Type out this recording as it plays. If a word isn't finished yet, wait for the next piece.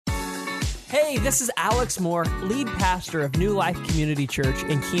Hey, this is Alex Moore, lead pastor of New Life Community Church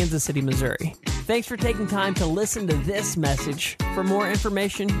in Kansas City, Missouri. Thanks for taking time to listen to this message. For more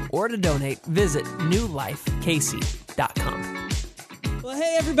information or to donate, visit newlifekc.com. Well,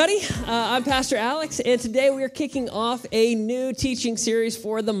 hey, everybody. I'm Pastor Alex, and today we are kicking off a new teaching series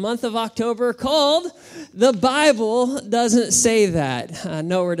for the month of October called The Bible Doesn't Say That.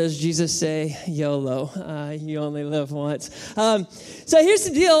 Nowhere does Jesus say YOLO. You only live once. So here's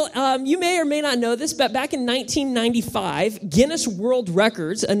the deal. You may or may not know this, but back in 1995, Guinness World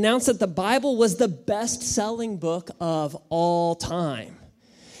Records announced that the Bible was the best-selling book of all time.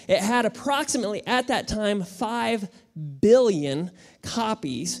 It had approximately, at that time, 5 billion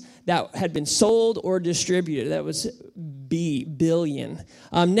copies that had been sold or distributed. That was billion.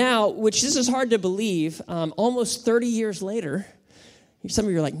 Now, which this is hard to believe, almost 30 years later, some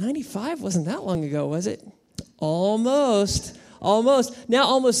of you are like, 95 wasn't that long ago, was it? Almost. Now,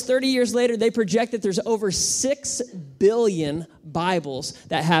 almost 30 years later, they project that there's over 6 billion Bibles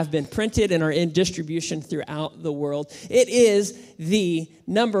that have been printed and are in distribution throughout the world. It is the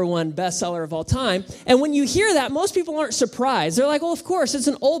number one bestseller of all time. And when you hear that, most people aren't surprised. They're like, well, of course, it's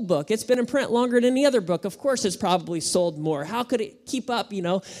an old book. It's been in print longer than any other book. Of course, it's probably sold more. How could it keep up,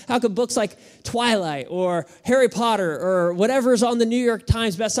 How could books like Twilight or Harry Potter or whatever is on the New York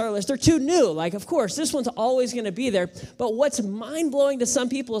Times bestseller list, they're too new. Like, of course, this one's always going to be there. But what's mind-blowing to some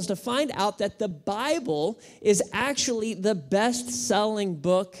people is to find out that the Bible is actually the best-selling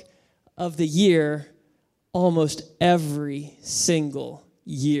book of the year almost every single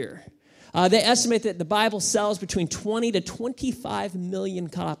year. They estimate that the Bible sells between 20 to 25 million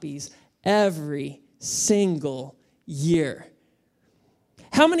copies every single year.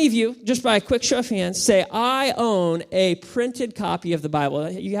 How many of you, just by a quick show of hands, say, I own a printed copy of the Bible?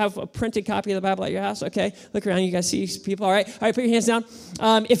 You have a printed copy of the Bible at your house? Okay, look around. You guys see people? All right, put your hands down.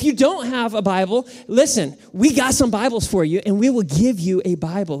 If you don't have a Bible, listen, we got some Bibles for you, and we will give you a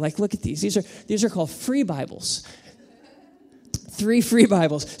Bible. Like, look at these. These are called free Bibles. 3 free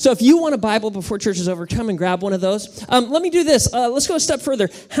Bibles. So if you want a Bible before church is over, come and grab one of those. Let me do this. Let's go a step further.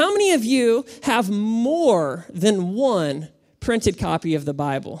 How many of you have more than one printed copy of the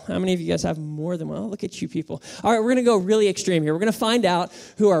Bible? How many of you guys have more than one? Oh, look at you people. All right, we're going to go really extreme here. We're going to find out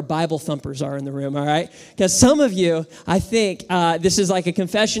who our Bible thumpers are in the room, all right? Because some of you, I think, this is like a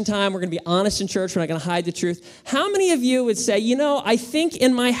confession time. We're going to be honest in church. We're not going to hide the truth. How many of you would say, I think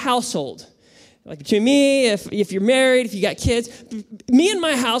in my household, like between me, if you're married, if you got kids, me and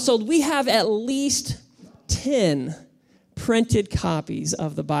my household, we have at least 10 printed copies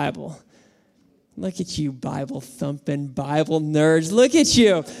of the Bible. Look at you, Bible-thumping Bible nerds. Look at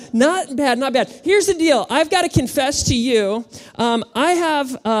you. Not bad. Here's the deal. I've got to confess to you, I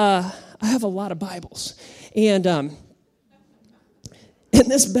have a lot of Bibles. And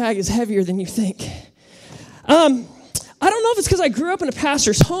this bag is heavier than you think. I don't know if it's because I grew up in a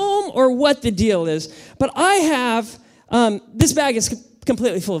pastor's home or what the deal is, but I have, this bag is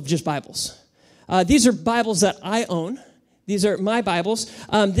completely full of just Bibles. These are Bibles that I own. These are my Bibles.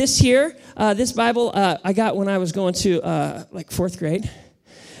 This Bible I got when I was going to fourth grade.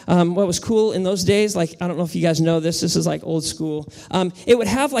 What was cool in those days, I don't know if you guys know this is like old school. It would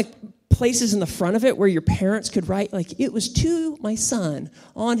have places in the front of it where your parents could write, it was to my son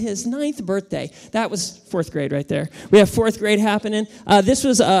on his 9th birthday. That was fourth grade right there. We have fourth grade happening. This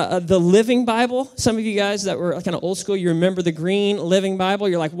was the Living Bible. Some of you guys that were kind of old school, you remember the green Living Bible.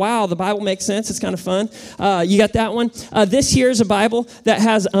 You're like, wow, the Bible makes sense. It's kind of fun. You got that one. This here is a Bible that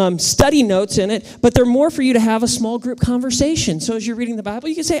has study notes in it, but they're more for you to have a small group conversation. So as you're reading the Bible,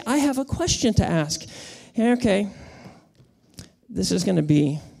 you can say, I have a question to ask. Okay, this is going to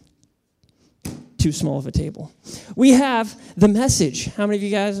be too small of a table. We have the Message. How many of you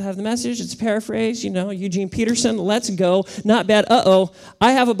guys have the Message? It's a paraphrase, Eugene Peterson. Let's go. Not bad.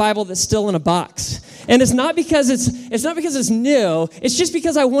 I have a Bible that's still in a box. And it's not because it's new. It's just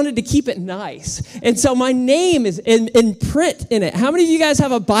because I wanted to keep it nice. And so my name is in print in it. How many of you guys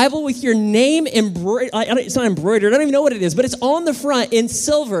have a Bible with your name embroidered? It's not embroidered. I don't even know what it is, but it's on the front in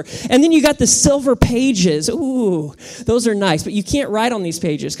silver. And then you got the silver pages. Ooh, those are nice. But you can't write on these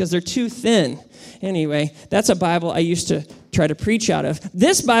pages because they're too thin. Anyway, that's a Bible I used to try to preach out of.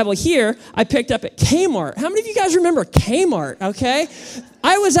 This Bible here, I picked up at Kmart. How many of you guys remember Kmart, okay?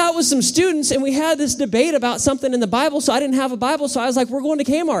 I was out with some students, and we had this debate about something in the Bible, so I didn't have a Bible, so I was like, we're going to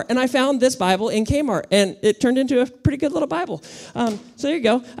Kmart. And I found this Bible in Kmart, and it turned into a pretty good little Bible. So there you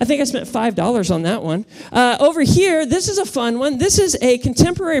go. I think I spent $5 on that one. Over here, this is a fun one. This is a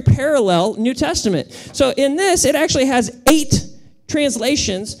contemporary parallel New Testament. So in this, it actually has 8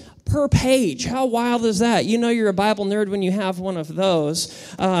 translations per page. How wild is that? You know you're a Bible nerd when you have one of those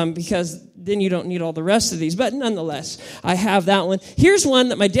because then you don't need all the rest of these. But nonetheless, I have that one. Here's one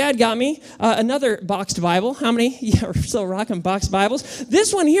that my dad got me, another boxed Bible. How many? Yeah, we're still rocking boxed Bibles.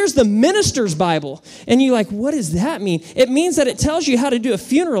 This one here's the minister's Bible. And you're like, what does that mean? It means that it tells you how to do a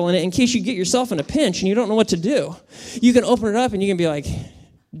funeral in it in case you get yourself in a pinch and you don't know what to do. You can open it up and you can be like,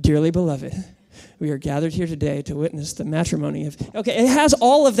 dearly beloved, we are gathered here today to witness the matrimony of... Okay, it has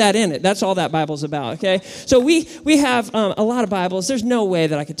all of that in it. That's all that Bible's about, okay? So we have a lot of Bibles. There's no way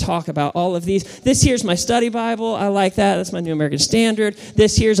that I could talk about all of these. This here's my study Bible. I like that. That's my New American Standard.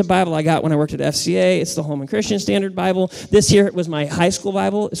 This here's a Bible I got when I worked at FCA. It's the Holman Christian Standard Bible. This here was my high school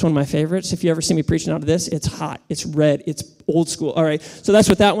Bible. It's one of my favorites. If you ever see me preaching out of this, it's hot. It's red. It's old school. All right, so that's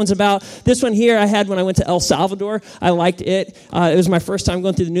what that one's about. This one here I had when I went to El Salvador. I liked it. It was my first time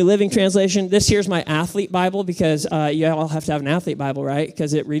going through the New Living Translation. This here's my athlete Bible because you all have to have an athlete Bible, right?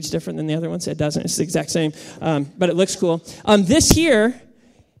 Because it reads different than the other ones. It doesn't. It's the exact same, but it looks cool. This here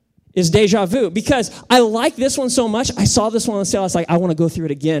is Deja Vu because I like this one so much. I saw this one on sale. I was like, I want to go through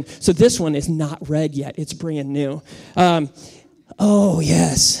it again. So this one is not read yet. It's brand new. Oh,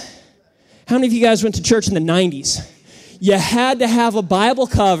 yes. How many of you guys went to church in the 90s? You had to have a Bible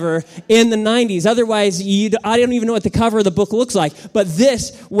cover in the 90s. Otherwise, I don't even know what the cover of the book looks like. But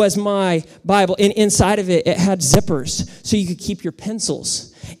this was my Bible. And inside of it, it had zippers. So you could keep your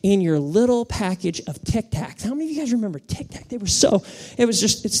pencils in your little package of Tic Tacs. How many of you guys remember Tic Tac? It's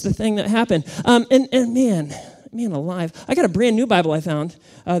the thing that happened. And man alive. I got a brand new Bible I found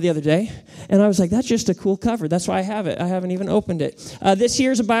the other day, and I was like, that's just a cool cover. That's why I have it. I haven't even opened it. This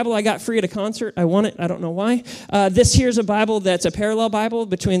here's a Bible I got free at a concert. I won it. I don't know why. This here's a Bible that's a parallel Bible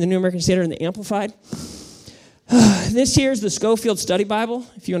between the New American Standard and the Amplified. This here's the Schofield Study Bible.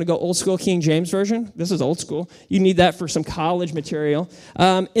 If you want to go old school King James Version, this is old school. You need that for some college material.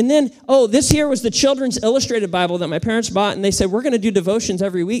 This here was the Children's Illustrated Bible that my parents bought, and they said, we're going to do devotions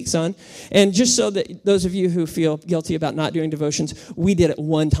every week, son. And just so that those of you who feel guilty about not doing devotions, we did it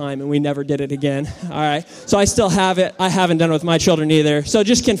one time, and we never did it again. All right? So I still have it. I haven't done it with my children either. So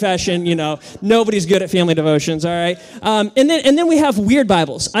just confession, nobody's good at family devotions, all right? And then we have weird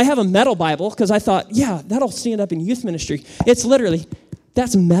Bibles. I have a metal Bible because I thought, yeah, that'll stand up in youth ministry. It's literally,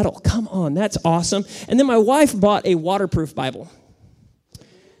 that's metal. Come on, that's awesome. And then my wife bought a waterproof Bible.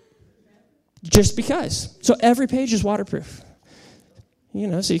 Just because. So every page is waterproof.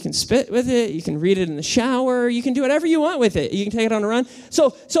 So you can spit with it, you can read it in the shower, you can do whatever you want with it. You can take it on a run.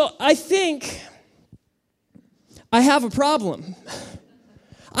 So I think I have a problem.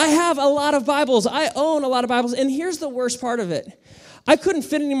 I have a lot of Bibles. I own a lot of Bibles. And here's the worst part of it. I couldn't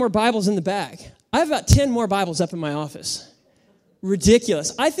fit any more Bibles in the bag. I have about 10 more Bibles up in my office.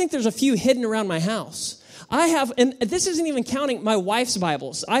 Ridiculous. I think there's a few hidden around my house. I have, and this isn't even counting my wife's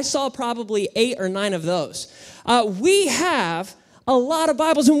Bibles. I saw probably 8 or 9 of those. We have a lot of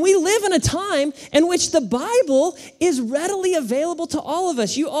Bibles, and we live in a time in which the Bible is readily available to all of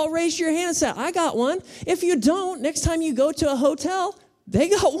us. You all raised your hand and said, I got one. If you don't, next time you go to a hotel, they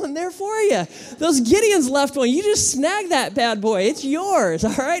got one there for you. Those Gideons left one. You just snag that bad boy. It's yours,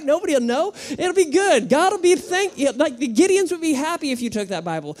 all right? Nobody will know. It'll be good. God will be like the Gideons would be happy if you took that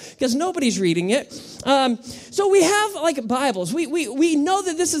Bible because nobody's reading it. So we have like Bibles. We know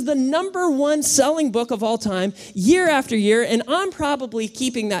that this is the number one selling book of all time year after year, and I'm probably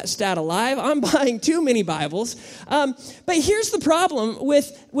keeping that stat alive. I'm buying too many Bibles. But here's the problem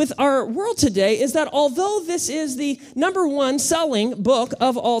with our world today is that although this is the number one selling book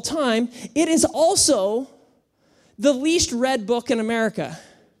of all time, it is also the least read book in America.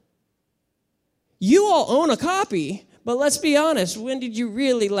 You all own a copy, but let's be honest, when did you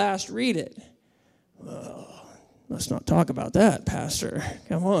really last read it? Well, let's not talk about that, Pastor.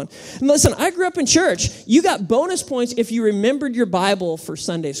 Come on. And listen, I grew up in church. You got bonus points if you remembered your Bible for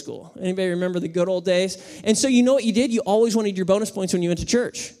Sunday school. Anybody remember the good old days? And so you know what you did? You always wanted your bonus points when you went to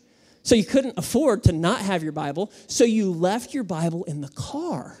church. So you couldn't afford to not have your Bible, so you left your Bible in the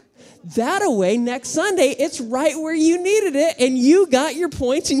car. That away, next Sunday, it's right where you needed it, and you got your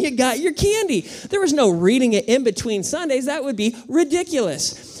points and you got your candy. There was no reading it in between Sundays. That would be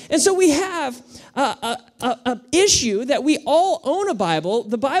ridiculous. And so we have an issue that we all own a Bible.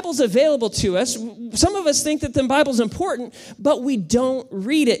 The Bible's available to us. Some of us think that the Bible's important, but we don't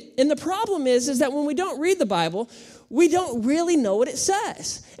read it. And the problem is that when we don't read the Bible, we don't really know what it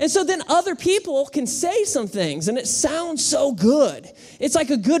says. And so then other people can say some things, and it sounds so good. It's like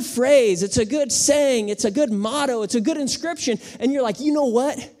a good phrase. It's a good saying. It's a good motto. It's a good inscription. And you're like, you know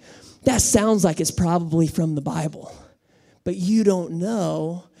what? That sounds like it's probably from the Bible. But you don't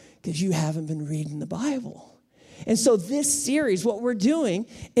know because you haven't been reading the Bible. And so this series, what we're doing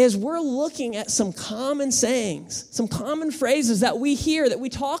is we're looking at some common sayings, some common phrases that we hear, that we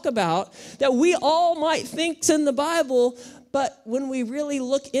talk about, that we all might think's in the Bible, but when we really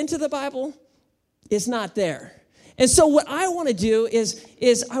look into the Bible, it's not there. And so what I want to do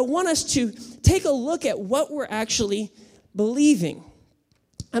is I want us to take a look at what we're actually believing.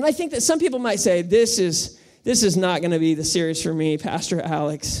 And I think that some people might say, this is not going to be the series for me, Pastor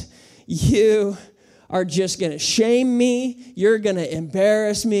Alex. You are just going to shame me. You're going to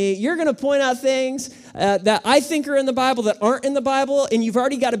embarrass me. You're going to point out things that I think are in the Bible that aren't in the Bible, and you've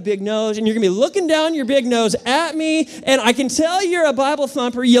already got a big nose, and you're going to be looking down your big nose at me, and I can tell you're a Bible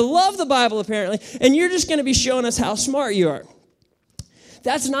thumper. You love the Bible, apparently, and you're just going to be showing us how smart you are.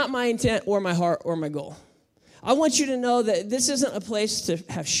 That's not my intent or my heart or my goal. I want you to know that this isn't a place to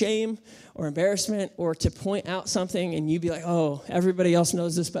have shame or embarrassment or to point out something and you be like, oh, everybody else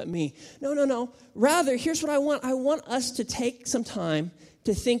knows this but me. No. Rather, here's what I want. I want us to take some time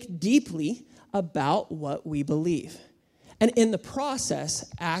to think deeply about what we believe. And in the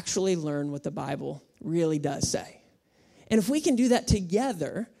process, actually learn what the Bible really does say. And if we can do that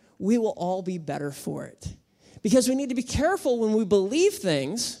together, we will all be better for it. Because we need to be careful when we believe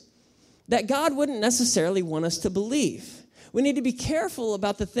things that God wouldn't necessarily want us to believe. We need to be careful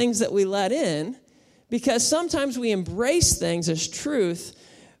about the things that we let in, because sometimes we embrace things as truth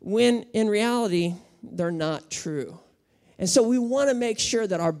when in reality they're not true. And so we want to make sure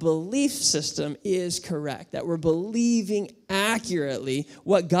that our belief system is correct, that we're believing accurately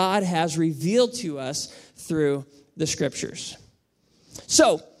what God has revealed to us through the Scriptures.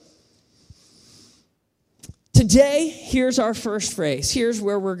 So, today, here's our first phrase. Here's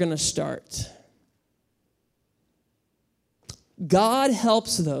where we're going to start. God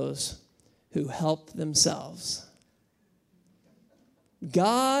helps those who help themselves.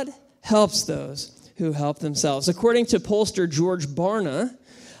 God helps those who help themselves. According to pollster George Barna,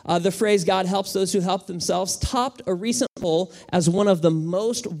 the phrase God helps those who help themselves topped a recent poll as one of the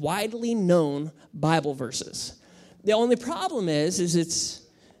most widely known Bible verses. The only problem is it's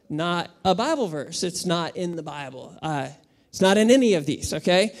not a Bible verse. It's not in the Bible. It's not in any of these,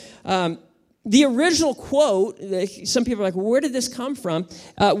 okay? The original quote, some people are like, well, where did this come from?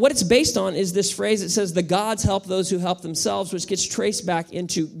 What it's based on is this phrase. It says, the gods help those who help themselves, which gets traced back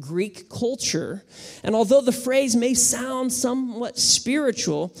into Greek culture. And although the phrase may sound somewhat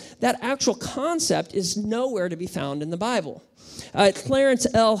spiritual, that actual concept is nowhere to be found in the Bible. Clarence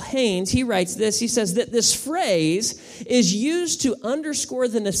L. Haynes, he writes this. He says that this phrase is used to underscore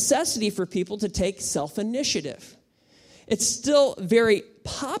the necessity for people to take self-initiative. It's still very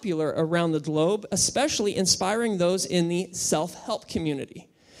popular around the globe, especially inspiring those in the self-help community.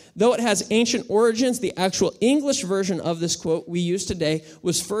 Though it has ancient origins, the actual English version of this quote we use today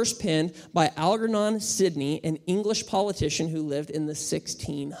was first penned by Algernon Sidney, an English politician who lived in the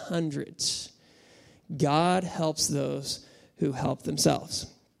 1600s. God helps those who help themselves.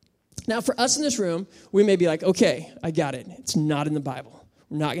 Now, for us in this room, we may be like, okay, I got it. It's not in the Bible.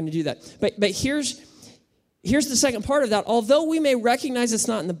 We're not going to do that. But here's the second part of that. Although we may recognize it's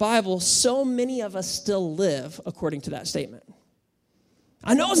not in the Bible, so many of us still live according to that statement.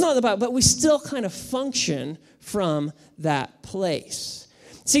 I know it's not in the Bible, but we still kind of function from that place.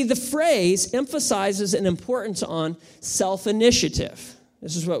 See, the phrase emphasizes an importance on self-initiative.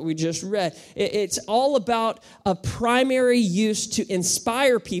 This is what we just read. It's all about a primary use to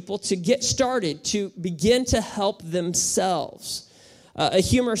inspire people to get started, to begin to help themselves. A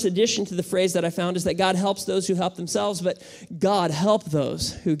humorous addition to the phrase that I found is that God helps those who help themselves, but God help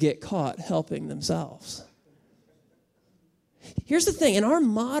those who get caught helping themselves. Here's the thing. In our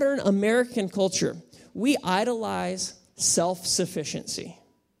modern American culture, we idolize self-sufficiency.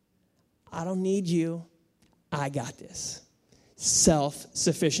 I don't need you. I got this.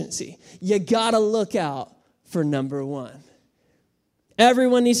 Self-sufficiency. You got to look out for number one.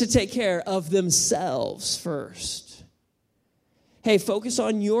 Everyone needs to take care of themselves first. Hey, focus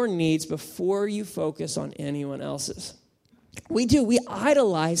on your needs before you focus on anyone else's. We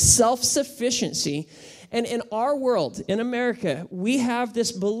idolize self-sufficiency. And in our world, in America, we have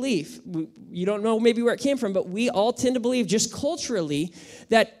this belief. You don't know maybe where it came from, but we all tend to believe just culturally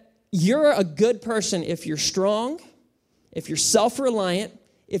that you're a good person if you're strong, if you're self-reliant,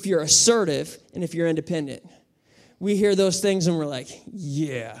 if you're assertive, and if you're independent. We hear those things and we're like,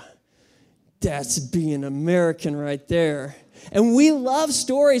 yeah, that's being American right there. And we love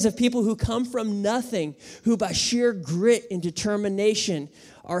stories of people who come from nothing, who by sheer grit and determination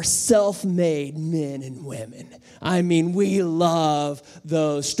are self-made men and women. I mean, we love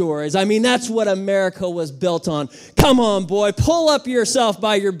those stories. I mean, that's what America was built on. Come on, boy, pull up yourself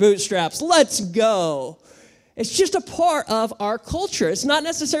by your bootstraps. Let's go. It's just a part of our culture. It's not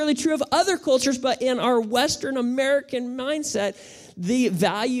necessarily true of other cultures, but in our Western American mindset, the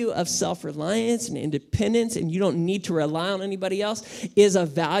value of self-reliance and independence, and you don't need to rely on anybody else, is a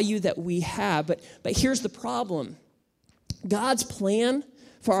value that we have. But here's the problem. God's plan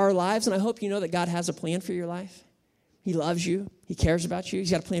for our lives, and I hope you know that God has a plan for your life. He loves you. He cares about you.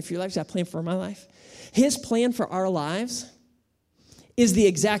 He's got a plan for your life. He's got a plan for my life. His plan for our lives is the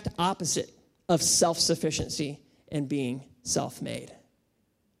exact opposite of self-sufficiency and being self-made.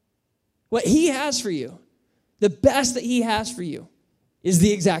 What he has for you, the best that he has for you, is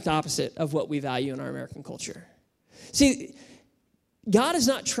the exact opposite of what we value in our American culture. See, God is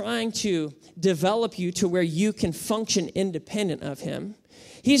not trying to develop you to where you can function independent of him.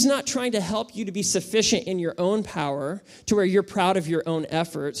 He's not trying to help you to be sufficient in your own power to where you're proud of your own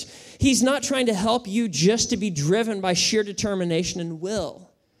efforts. He's not trying to help you just to be driven by sheer determination and will.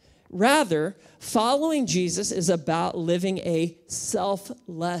 Rather, following Jesus is about living a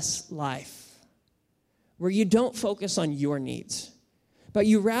selfless life where you don't focus on your needs, but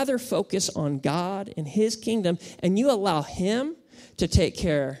you rather focus on God and his kingdom, and you allow him to take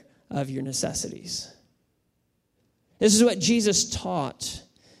care of your necessities. This is what Jesus taught.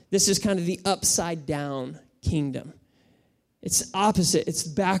 This is kind of the upside down kingdom. It's opposite. It's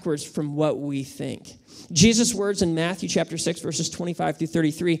backwards from what we think. Jesus' words in Matthew chapter 6, verses 25 through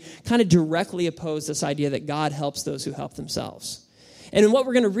 33 kind of directly oppose this idea that God helps those who help themselves. And in what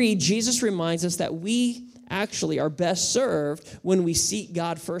we're going to read, Jesus reminds us that we actually are best served when we seek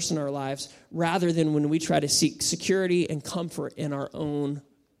God first in our lives rather than when we try to seek security and comfort in our own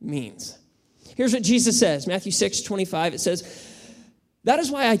means. Here's what Jesus says, Matthew 6:25. It says, "That is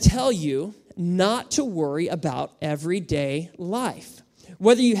why I tell you not to worry about everyday life,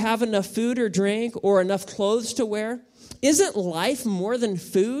 whether you have enough food or drink or enough clothes to wear. Isn't life more than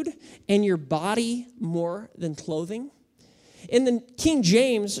food and your body more than clothing?" In the King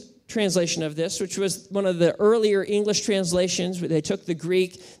James translation of this, which was one of the earlier English translations, where they took the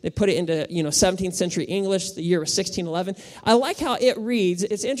Greek, they put it into 17th century English. The year was 1611. I like how it reads.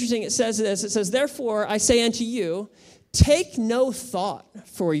 It's interesting. It says this. It says, "Therefore I say unto you, take no thought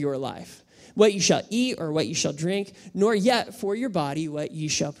for your life, what you shall eat or what you shall drink, nor yet for your body what you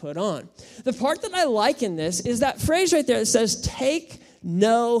shall put on." The part that I like in this is that phrase right there that says, take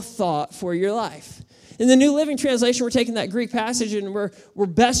no thought for your life. In the New Living Translation, we're taking that Greek passage and we're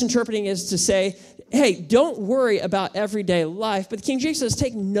best interpreting it to say, hey, don't worry about everyday life. But the King James says,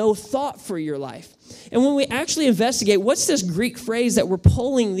 take no thought for your life. And when we actually investigate, what's this Greek phrase that we're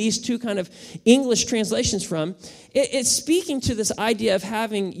pulling these two kind of English translations from? It's speaking to this idea of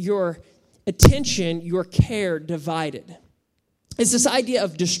having your attention, your care divided. It's this idea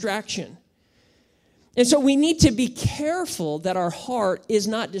of distraction. And so we need to be careful that our heart is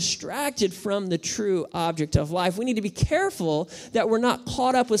not distracted from the true object of life. We need to be careful that we're not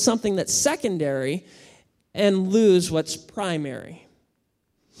caught up with something that's secondary and lose what's primary.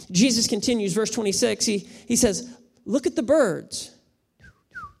 Jesus continues, verse 26, he says, look at the birds.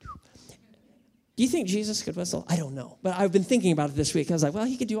 Do you think Jesus could whistle? I don't know. But I've been thinking about it this week. I was like, well,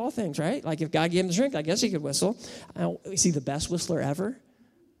 he could do all things, right? Like if God gave him the strength, I guess he could whistle. Is he the best whistler ever?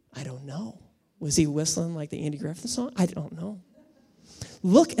 I don't know. Was he whistling like the Andy Griffith song? I don't know.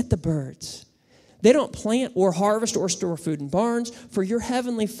 Look at the birds. They don't plant or harvest or store food in barns, for your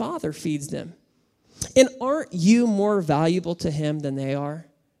heavenly Father feeds them. And aren't you more valuable to him than they are?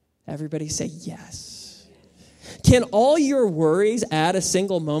 Everybody say yes. Can all your worries add a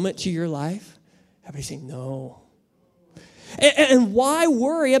single moment to your life? Everybody say no. And why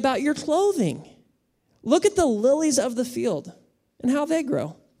worry about your clothing? Look at the lilies of the field and how they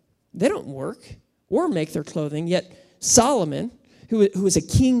grow. They don't work or make their clothing, yet Solomon, who was a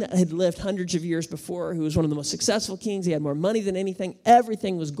king that had lived hundreds of years before, who was one of the most successful kings, he had more money than anything,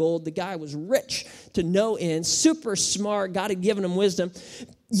 everything was gold, the guy was rich to no end, super smart, God had given him wisdom,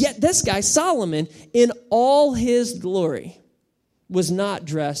 yet this guy, Solomon, in all his glory, was not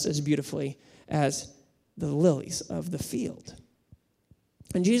dressed as beautifully as the lilies of the field.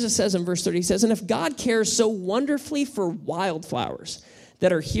 And Jesus says in verse 30, he says, and if God cares so wonderfully for wildflowers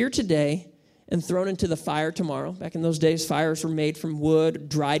that are here today and thrown into the fire tomorrow. Back in those days, fires were made from wood,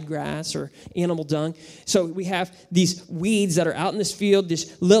 dried grass, or animal dung. So we have these weeds that are out in this field,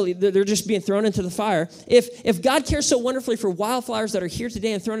 this lily, they're just being thrown into the fire. If God cares so wonderfully for wildflowers that are here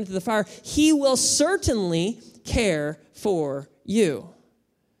today and thrown into the fire, he will certainly care for you.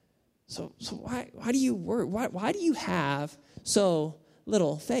 So why do you worry? Why do you have so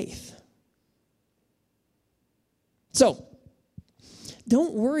little faith? So,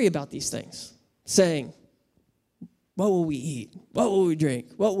 don't worry about these things, saying, what will we eat? What will we drink?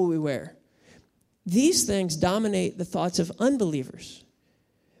 What will we wear? These things dominate the thoughts of unbelievers.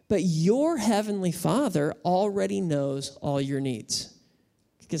 But your heavenly Father already knows all your needs.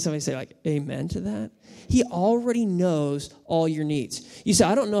 Can somebody say, like, amen to that? He already knows all your needs. You say,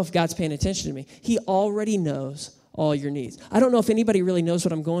 I don't know if God's paying attention to me. He already knows all your needs. I don't know if anybody really knows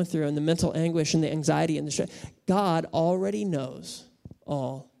what I'm going through and the mental anguish and the anxiety and the stress. God already knows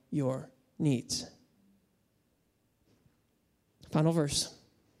all your needs. Final verse.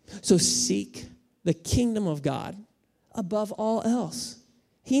 So seek the kingdom of God above all else.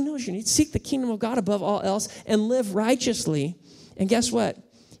 He knows your needs. Seek the kingdom of God above all else and live righteously. And guess what?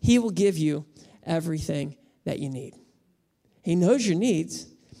 He will give you everything that you need. He knows your needs.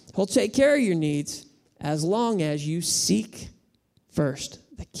 He'll take care of your needs as long as you seek first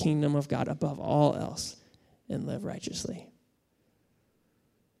the kingdom of God above all else and live righteously.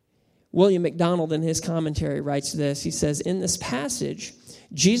 William MacDonald in his commentary writes this. He says, in this passage,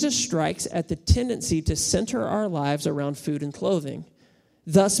 Jesus strikes at the tendency to center our lives around food and clothing,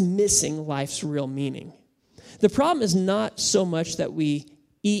 thus missing life's real meaning. The problem is not so much that we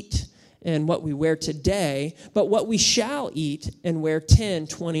eat and what we wear today, but what we shall eat and wear 10,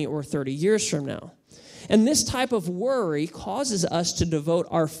 20, or 30 years from now. And this type of worry causes us to devote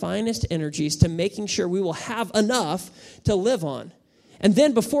our finest energies to making sure we will have enough to live on. And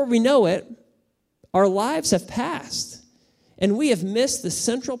then before we know it, our lives have passed, and we have missed the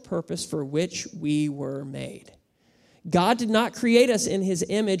central purpose for which we were made. God did not create us in his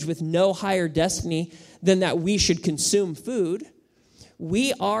image with no higher destiny than that we should consume food.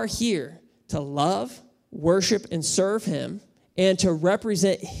 We are here to love, worship, and serve him, and to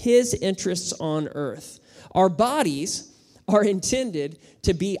represent his interests on earth. Our bodies are intended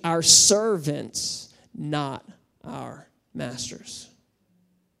to be our servants, not our masters.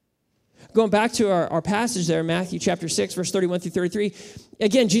 Going back to our passage there, Matthew chapter 6, verse 31 through 33,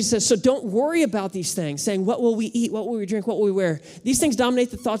 again, Jesus says, so don't worry about these things, saying, what will we eat, what will we drink, what will we wear? These things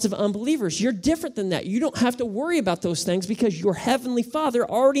dominate the thoughts of unbelievers. You're different than that. You don't have to worry about those things because your heavenly Father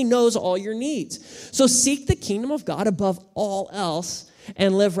already knows all your needs. So seek the kingdom of God above all else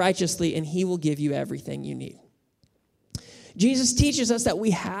and live righteously, and he will give you everything you need. Jesus teaches us that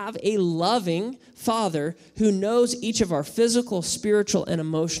we have a loving Father who knows each of our physical, spiritual, and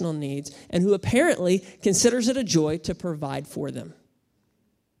emotional needs, and who apparently considers it a joy to provide for them.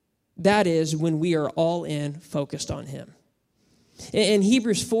 That is when we are all in, focused on him. In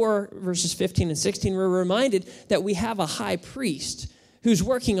Hebrews 4, verses 15 and 16, we're reminded that we have a high priest who's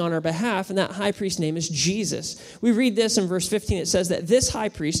working on our behalf, and that high priest's name is Jesus. We read this in verse 15. It says that this high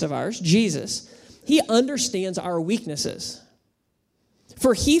priest of ours, Jesus, he understands our weaknesses.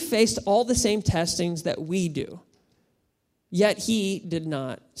 For he faced all the same testings that we do, yet he did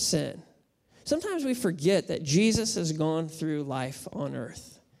not sin. Sometimes we forget that Jesus has gone through life on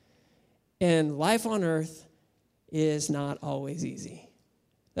earth. And life on earth is not always easy.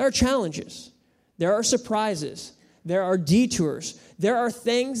 There are challenges. There are surprises. There are detours. There are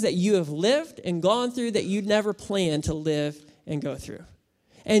things that you have lived and gone through that you'd never planned to live and go through.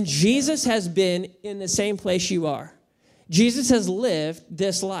 And Jesus has been in the same place you are. Jesus has lived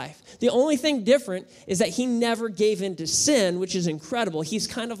this life. The only thing different is that he never gave in to sin, which is incredible. He's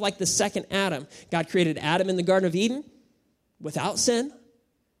kind of like the second Adam. God created Adam in the Garden of Eden without sin.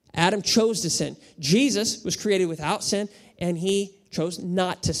 Adam chose to sin. Jesus was created without sin, and he chose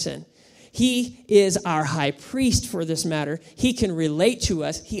not to sin. He is our high priest for this matter. He can relate to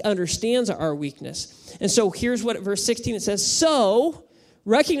us. He understands our weakness. And so here's what at verse 16 it says, so,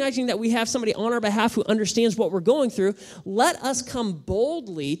 recognizing that we have somebody on our behalf who understands what we're going through, let us come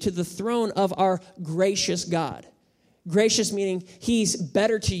boldly to the throne of our gracious God. Gracious meaning he's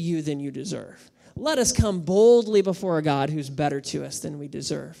better to you than you deserve. Let us come boldly before a God who's better to us than we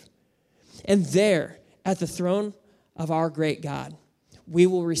deserve. And there, at the throne of our great God, we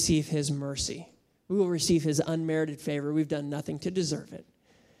will receive his mercy. We will receive his unmerited favor. We've done nothing to deserve it.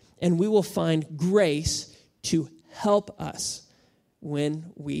 And we will find grace to help us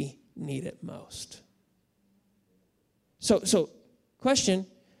when we need it most. So question,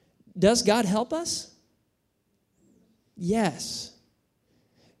 does God help us? Yes.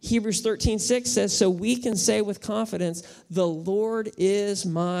 Hebrews 13:6 says, so we can say with confidence, the Lord is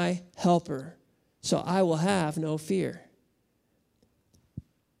my helper, so I will have no fear.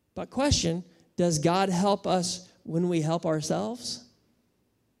 But question, does God help us when we help ourselves?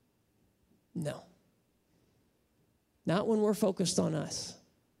 No. Not when we're focused on us.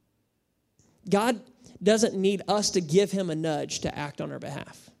 God doesn't need us to give him a nudge to act on our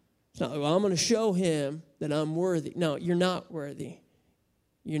behalf. It's not like, well, I'm going to show him that I'm worthy. No, you're not worthy.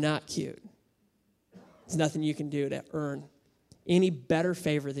 You're not cute. There's nothing you can do to earn any better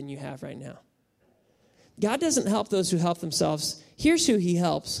favor than you have right now. God doesn't help those who help themselves. Here's who he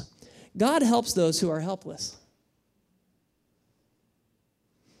helps. God helps those who are helpless.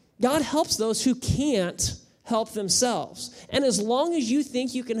 God helps those who can't help themselves. And as long as you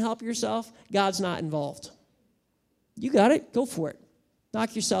think you can help yourself, God's not involved. You got it? Go for it.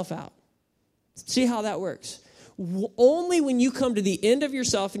 Knock yourself out. See how that works. Only when you come to the end of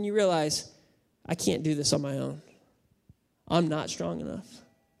yourself and you realize, I can't do this on my own. I'm not strong enough.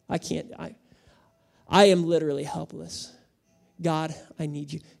 I am literally helpless. God, I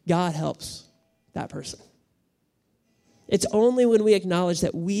need you. God helps that person. It's only when we acknowledge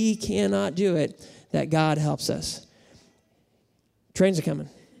that we cannot do it that God helps us. Trains are coming.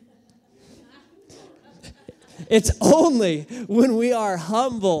 It's only when we are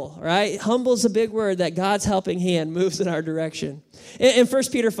humble, right? Humble is a big word, that God's helping hand moves in our direction. In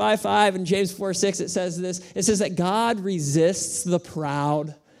 1 Peter 5:5 and James 4:6, it says this. It says that God resists the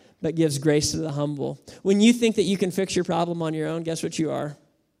proud, but gives grace to the humble. When you think that you can fix your problem on your own, guess what you are?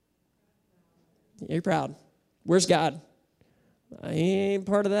 You're proud. Where's God? I ain't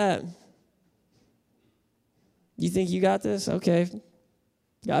part of that. You think you got this? Okay.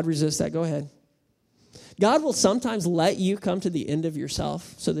 God resists that. Go ahead. God will sometimes let you come to the end of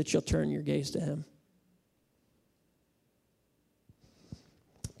yourself so that you'll turn your gaze to him.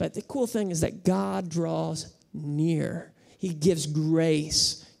 But the cool thing is that God draws near. He gives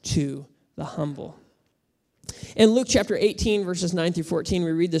grace to the humble. In Luke chapter 18, verses 9 through 14,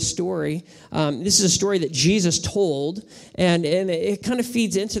 we read this story. This is a story that Jesus told, and it kind of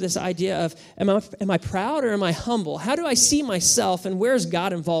feeds into this idea of, am I proud or am I humble? How do I see myself, and where's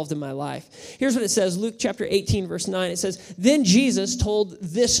God involved in my life? Here's what it says, Luke chapter 18, verse 9. It says, then Jesus told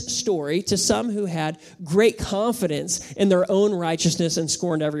this story to some who had great confidence in their own righteousness and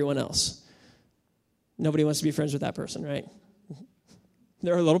scorned everyone else. Nobody wants to be friends with that person, right?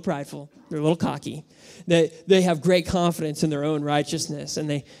 They're a little prideful. They're a little cocky. They have great confidence in their own righteousness, and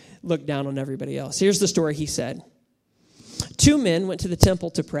they look down on everybody else. Here's the story he said. 2 men went to the temple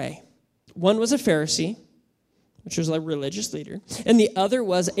to pray. One was a Pharisee, which was a religious leader, and the other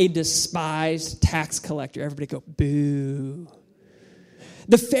was a despised tax collector. Everybody go, boo.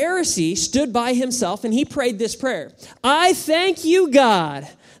 The Pharisee stood by himself, and he prayed this prayer. I thank you, God,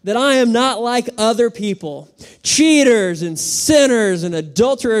 that I am not like other people, cheaters and sinners and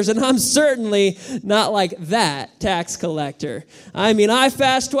adulterers, and I'm certainly not like that tax collector. I mean, I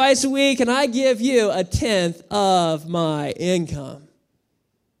fast twice a week, and I give you 1/10 of my income.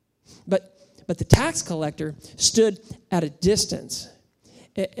 But the tax collector stood at a distance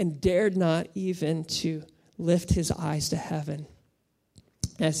and dared not even to lift his eyes to heaven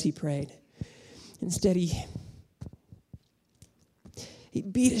as he prayed. Instead, he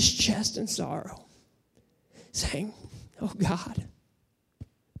beat his chest in sorrow, saying, oh God,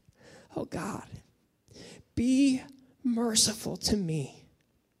 be merciful to me,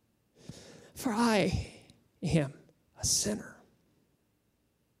 for I am a sinner.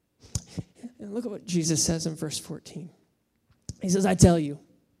 And look at what Jesus says in verse 14. He says, I tell you,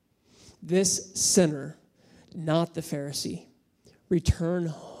 this sinner, not the Pharisee, return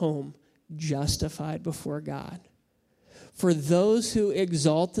home justified before God. For those who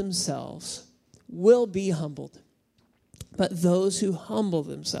exalt themselves will be humbled, but those who humble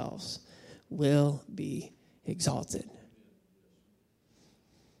themselves will be exalted.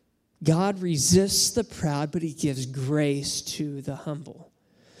 God resists the proud, but he gives grace to the humble.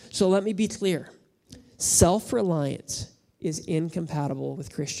 So let me be clear. Self-reliance is incompatible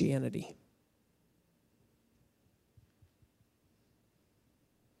with Christianity.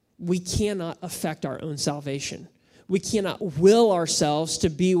 We cannot affect our own salvation. We cannot will ourselves to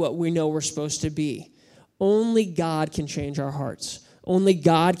be what we know we're supposed to be. Only God can change our hearts. Only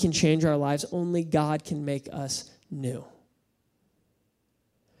God can change our lives. Only God can make us new.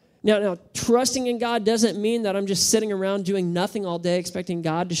 Now, trusting in God doesn't mean that I'm just sitting around doing nothing all day, expecting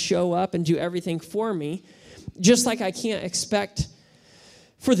God to show up and do everything for me. Just like I can't expect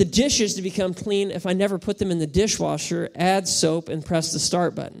for the dishes to become clean if I never put them in the dishwasher, add soap, and press the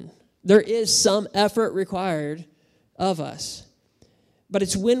start button. There is some effort required of us. But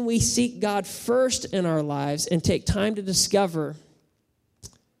it's when we seek God first in our lives and take time to discover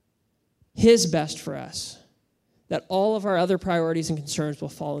his best for us, that all of our other priorities and concerns will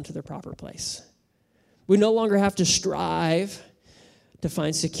fall into their proper place. We no longer have to strive to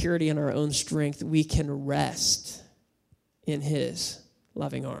find security in our own strength. We can rest in his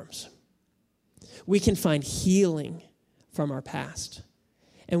loving arms. We can find healing from our past.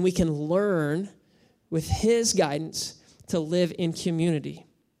 And we can learn with his guidance to live in community,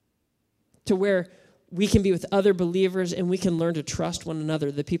 to where we can be with other believers and we can learn to trust one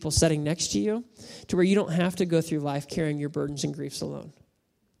another, the people sitting next to you, to where you don't have to go through life carrying your burdens and griefs alone,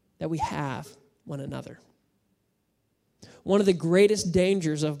 that we have one another. One of the greatest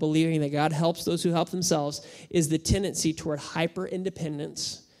dangers of believing that God helps those who help themselves is the tendency toward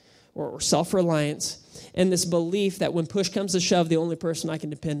hyper-independence or self-reliance, and this belief that when push comes to shove, the only person I can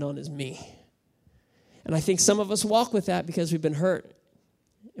depend on is me. And I think some of us walk with that because we've been hurt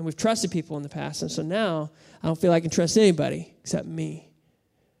and we've trusted people in the past. And so now I don't feel like I can trust anybody except me.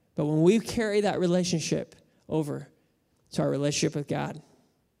 But when we carry that relationship over to our relationship with God,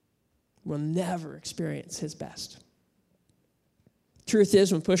 we'll never experience his best. Truth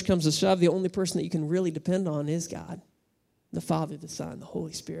is, when push comes to shove, the only person that you can really depend on is God, the Father, the Son, the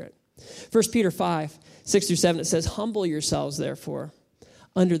Holy Spirit. 1 Peter 5, 6 through 7, it says, "Humble yourselves, therefore,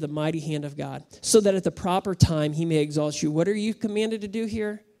 under the mighty hand of God, so that at the proper time he may exalt you." What are you commanded to do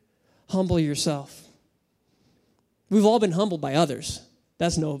here? Humble yourself. We've all been humbled by others.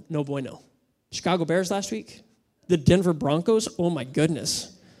 That's no bueno. Chicago Bears last week, the Denver Broncos, oh my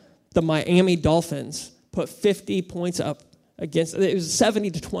goodness. The Miami Dolphins put 50 points up against, it was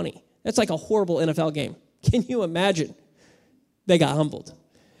 70-20. That's like a horrible NFL game. Can you imagine? They got humbled.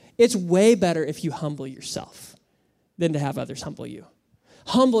 It's way better if you humble yourself than to have others humble you.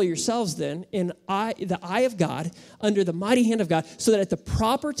 Humble yourselves then in the eye of God, under the mighty hand of God, so that at the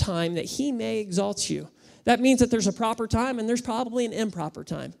proper time that he may exalt you. That means that there's a proper time and there's probably an improper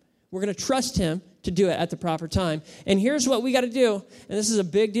time. We're going to trust him to do it at the proper time. And here's what we got to do, and this is a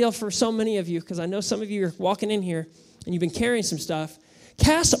big deal for so many of you, because I know some of you are walking in here and you've been carrying some stuff.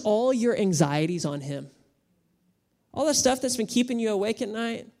 Cast all your anxieties on him. All that stuff that's been keeping you awake at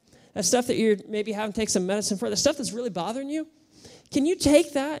night, that stuff that you're maybe having to take some medicine for, the stuff that's really bothering you, can you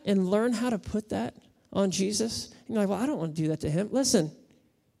take that and learn how to put that on Jesus? And you're like, well, I don't want to do that to him. Listen,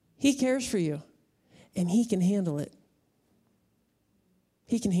 he cares for you, and he can handle it.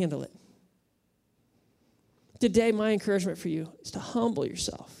 He can handle it. Today, my encouragement for you is to humble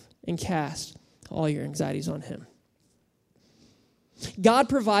yourself and cast all your anxieties on him. God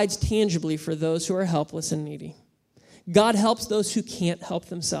provides tangibly for those who are helpless and needy. God helps those who can't help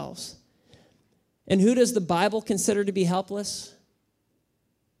themselves. And who does the Bible consider to be helpless?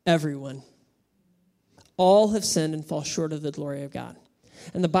 Everyone. All have sinned and fall short of the glory of God.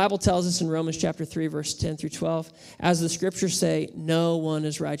 And the Bible tells us in Romans chapter 3, verse 10 through 12, as the scriptures say, no one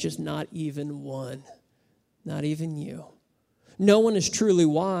is righteous, not even one. Not even you. No one is truly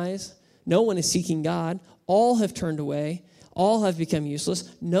wise. No one is seeking God. All have turned away. All have become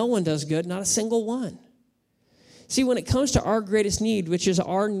useless. No one does good, not a single one. See, when it comes to our greatest need, which is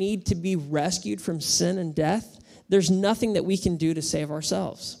our need to be rescued from sin and death, there's nothing that we can do to save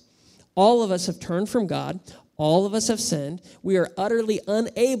ourselves. All of us have turned from God. All of us have sinned. We are utterly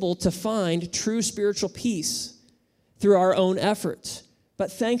unable to find true spiritual peace through our own efforts.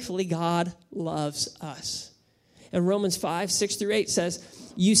 But thankfully, God loves us. And Romans 5, 6 through 8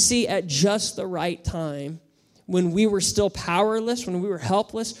 says, you see, at just the right time, when we were still powerless, when we were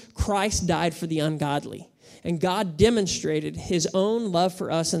helpless, Christ died for the ungodly. And God demonstrated his own love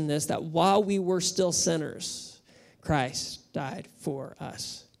for us in this, that while we were still sinners, Christ died for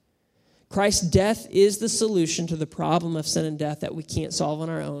us. Christ's death is the solution to the problem of sin and death that we can't solve on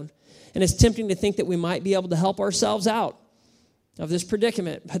our own. And it's tempting to think that we might be able to help ourselves out of this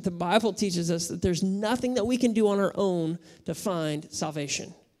predicament. But the Bible teaches us that there's nothing that we can do on our own to find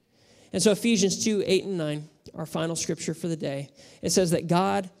salvation. And so Ephesians 2, 8 and 9, our final scripture for the day, it says that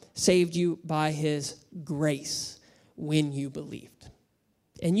God saved you by his grace when you believed.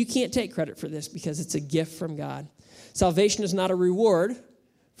 And you can't take credit for this because it's a gift from God. Salvation is not a reward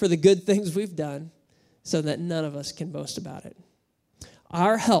for the good things we've done, so that none of us can boast about it.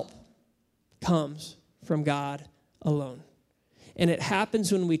 Our help comes from God alone. And it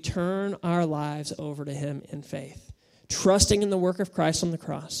happens when we turn our lives over to him in faith, trusting in the work of Christ on the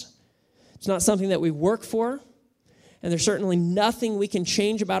cross. It's not something that we work for, and there's certainly nothing we can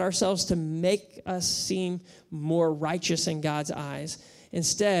change about ourselves to make us seem more righteous in God's eyes.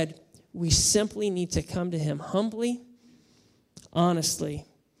 Instead, we simply need to come to him humbly, honestly,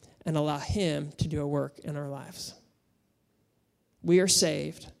 and allow him to do a work in our lives. We are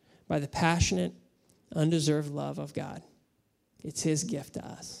saved by the passionate, undeserved love of God. It's his gift to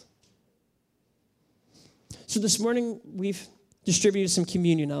us. So this morning, we've distributed some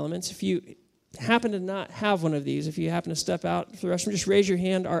communion elements. If you happen to not have one of these, if you happen to step out for the restroom, just raise your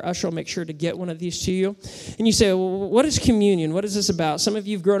hand. Our usher will make sure to get one of these to you. And you say, well, what is communion? What is this about? Some of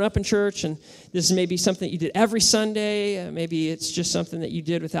you have grown up in church, and this is maybe something that you did every Sunday. Maybe it's just something that you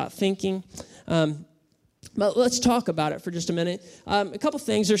did without thinking. But let's talk about it for just a minute. A couple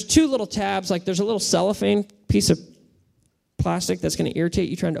things. There's two little tabs. Like there's a little cellophane piece of plastic that's going to irritate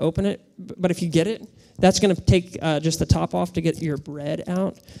you trying to open it. But if you get it, that's going to take just the top off to get your bread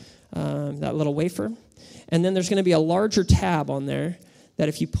out, that little wafer. And then there's going to be a larger tab on there that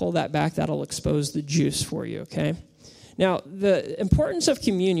if you pull that back, that'll expose the juice for you, okay? Now, the importance of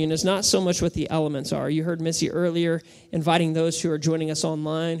communion is not so much what the elements are. You heard Missy earlier inviting those who are joining us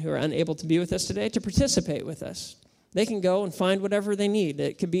online who are unable to be with us today to participate with us. They can go and find whatever they need.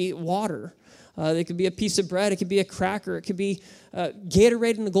 It could be water. It could be a piece of bread. It could be a cracker. It could be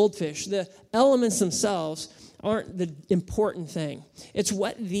Gatorade and a goldfish. The elements themselves aren't the important thing. It's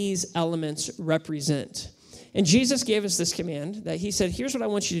what these elements represent. And Jesus gave us this command that he said, here's what I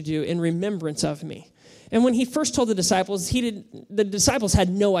want you to do in remembrance of me. And when he first told the disciples, the disciples had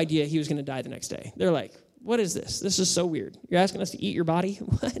no idea he was going to die the next day. They're like, what is this? This is so weird. You're asking us to eat your body?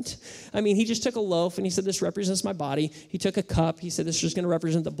 What? I mean, he just took a loaf and he said, this represents my body. He took a cup. He said, this is going to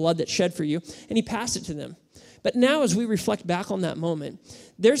represent the blood that's shed for you. And he passed it to them. But now as we reflect back on that moment,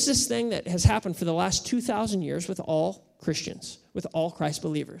 there's this thing that has happened for the last 2,000 years with all Christians, with all Christ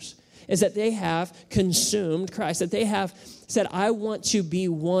believers, is that they have consumed Christ, that they have said, I want to be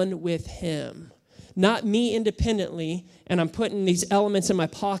one with him. Not me independently, and I'm putting these elements in my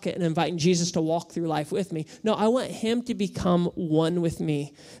pocket and inviting Jesus to walk through life with me. No, I want him to become one with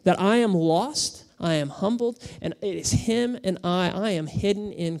me, that I am lost, I am humbled, and it is him and I am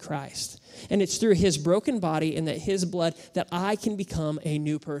hidden in Christ. And it's through his broken body and that his blood that I can become a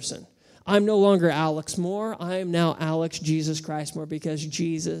new person. I'm no longer Alex Moore. I am now Alex Jesus Christ Moore because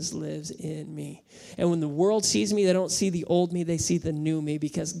Jesus lives in me. And when the world sees me, they don't see the old me, they see the new me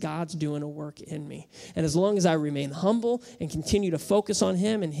because God's doing a work in me. And as long as I remain humble and continue to focus on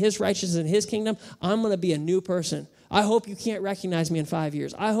him and his righteousness and his kingdom, I'm going to be a new person. I hope you can't recognize me in 5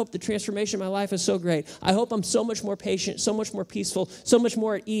 years. I hope the transformation of my life is so great. I hope I'm so much more patient, so much more peaceful, so much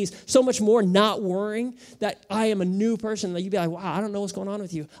more at ease, so much more not worrying that I am a new person. That you'd be like, wow, I don't know what's going on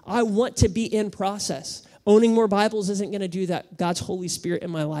with you. I want to be in process. Owning more Bibles isn't going to do that. God's Holy Spirit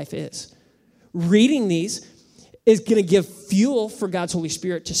in my life is. Reading these is going to give fuel for God's Holy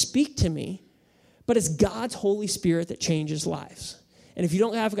Spirit to speak to me, but it's God's Holy Spirit that changes lives. And if you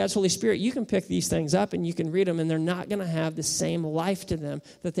don't have God's Holy Spirit, you can pick these things up and you can read them, and they're not going to have the same life to them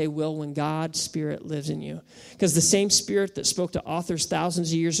that they will when God's Spirit lives in you. Because the same Spirit that spoke to authors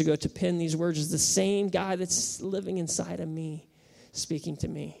thousands of years ago to pen these words is the same guy that's living inside of me, speaking to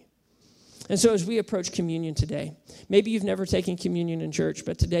me. And so as we approach communion today, maybe you've never taken communion in church,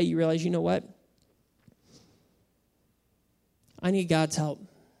 but today you realize, you know what? I need God's help.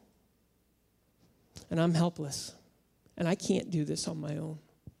 And I'm helpless. And I can't do this on my own.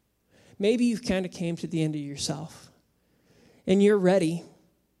 Maybe you've kind of came to the end of yourself. And you're ready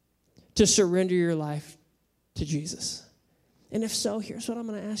to surrender your life to Jesus. And if so, here's what I'm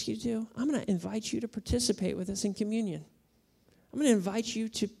going to ask you to do. I'm going to invite you to participate with us in communion. I'm going to invite you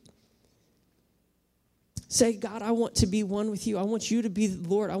to say, God, I want to be one with you. I want you to be the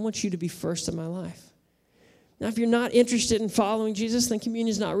Lord. I want you to be first in my life. Now, if you're not interested in following Jesus, then communion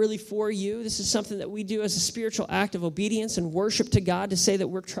is not really for you. This is something that we do as a spiritual act of obedience and worship to God to say that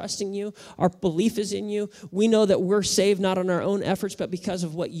we're trusting you. Our belief is in you. We know that we're saved not on our own efforts, but because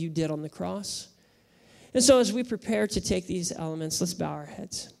of what you did on the cross. And so as we prepare to take these elements, let's bow our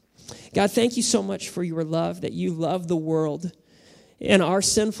heads. God, thank you so much for your love, that you love the world in our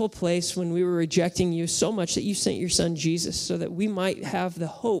sinful place when we were rejecting you so much that you sent your son Jesus so that we might have the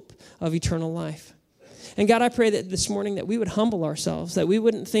hope of eternal life. And God, I pray that this morning that we would humble ourselves, that we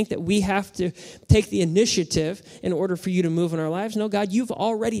wouldn't think that we have to take the initiative in order for you to move in our lives. No, God, you've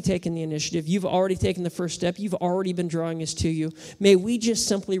already taken the initiative. You've already taken the first step. You've already been drawing us to you. May we just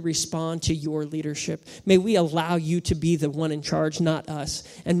simply respond to your leadership. May we allow you to be the one in charge, not us.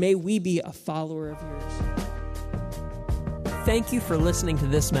 And may we be a follower of yours. Thank you for listening to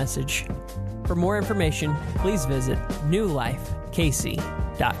this message. For more information, please visit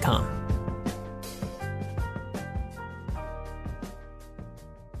newlifekc.com.